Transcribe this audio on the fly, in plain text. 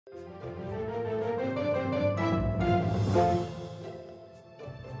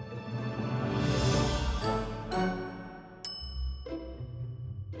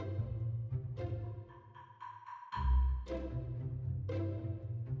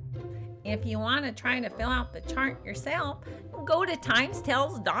If you want to try to fill out the chart yourself, go to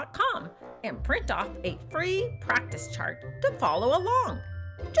timestales.com and print off a free practice chart to follow along.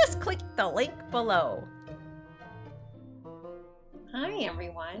 Just click the link below. Hi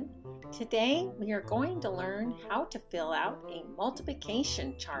everyone. Today we are going to learn how to fill out a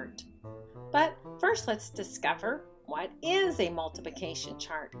multiplication chart. But first let's discover what is a multiplication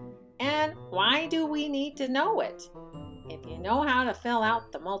chart and why do we need to know it? If you know how to fill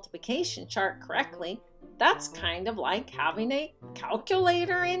out the multiplication chart correctly, that's kind of like having a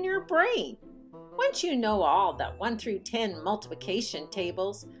calculator in your brain. Once you know all the 1 through 10 multiplication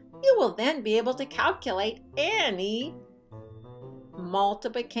tables, you will then be able to calculate any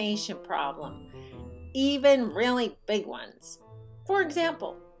multiplication problem, even really big ones. For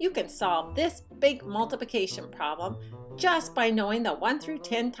example, you can solve this big multiplication problem just by knowing the 1 through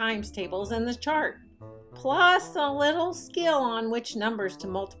 10 times tables in the chart, plus a little skill on which numbers to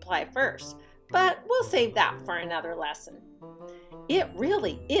multiply first, but we'll save that for another lesson. It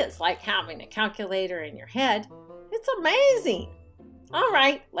really is like having a calculator in your head. It's amazing! All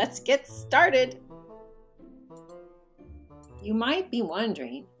right, let's get started. You might be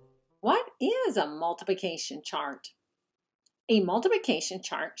wondering, what is a multiplication chart? A multiplication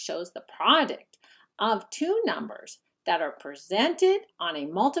chart shows the product of two numbers that are presented on a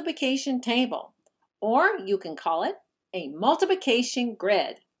multiplication table, or you can call it a multiplication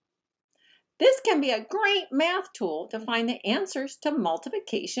grid. This can be a great math tool to find the answers to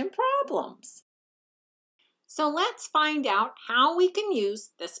multiplication problems. So let's find out how we can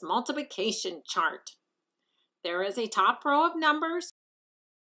use this multiplication chart. There is a top row of numbers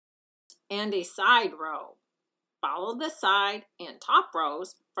and a side row. Follow the side and top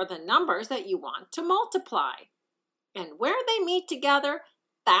rows for the numbers that you want to multiply. And where they meet together,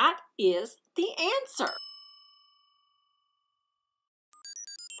 that is the answer.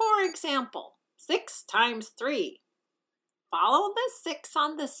 For example, 6 times 3. Follow the 6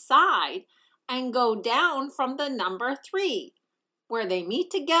 on the side and go down from the number 3. Where they meet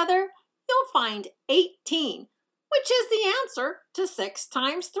together, you'll find 18, which is the answer to 6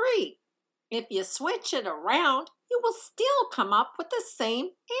 times 3. If you switch it around, you will still come up with the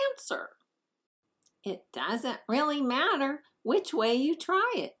same answer. It doesn't really matter which way you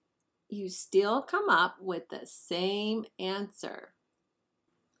try it. You still come up with the same answer.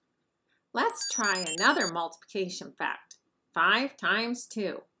 Let's try another multiplication fact. 5 times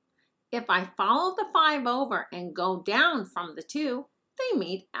 2. If I follow the 5 over and go down from the 2, they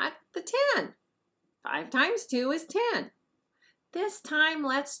meet at the 10. 5 times 2 is 10. This time,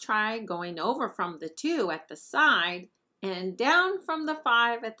 let's try going over from the 2 at the side and down from the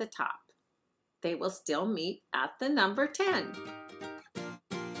 5 at the top. They will still meet at the number 10.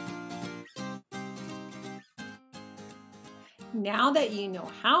 Now that you know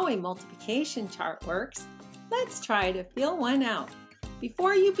how a multiplication chart works, let's try to fill one out.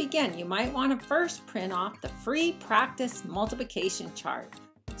 Before you begin, you might want to first print off the free practice multiplication chart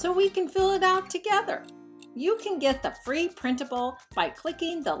so we can fill it out together. You can get the free printable by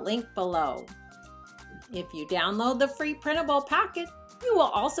clicking the link below. If you download the free printable packet, you will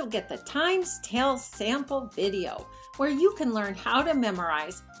also get the Times Tales sample video where you can learn how to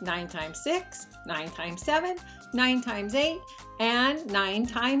memorize 9 times 6, 9 times 7, 9 times 8, and 9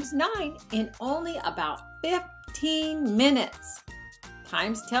 times 9 in only about 15 minutes.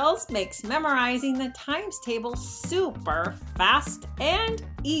 Times Tales makes memorizing the times table super fast and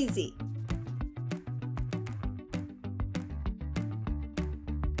easy.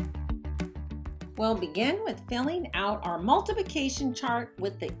 We'll begin with filling out our multiplication chart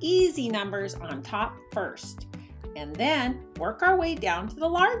with the easy numbers on top first, and then work our way down to the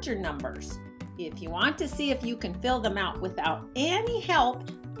larger numbers. If you want to see if you can fill them out without any help,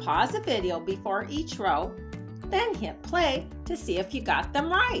 pause the video before each row, then hit play to see if you got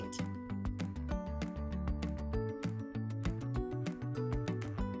them right.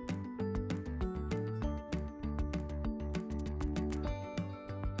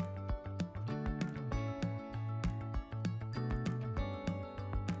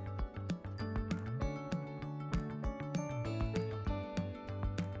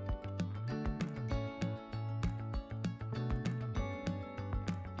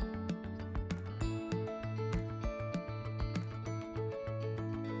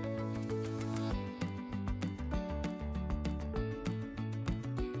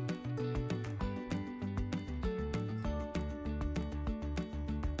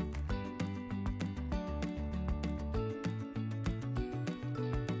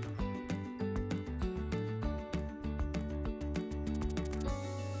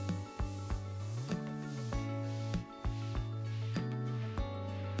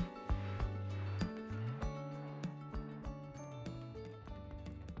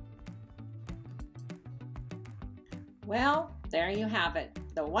 Well, there you have it,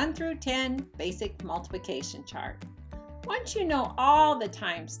 the 1 through 10 basic multiplication chart. Once you know all the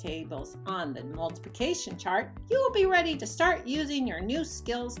times tables on the multiplication chart, you will be ready to start using your new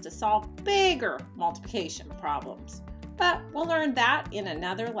skills to solve bigger multiplication problems. But we'll learn that in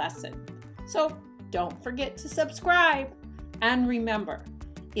another lesson. So don't forget to subscribe. And remember,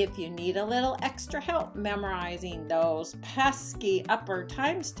 if you need a little extra help memorizing those pesky upper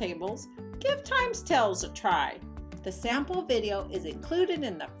times tables, give times tables a try. The sample video is included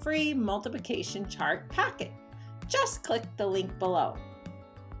in the free multiplication chart packet. Just click the link below.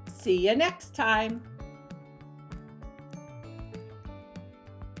 See you next time.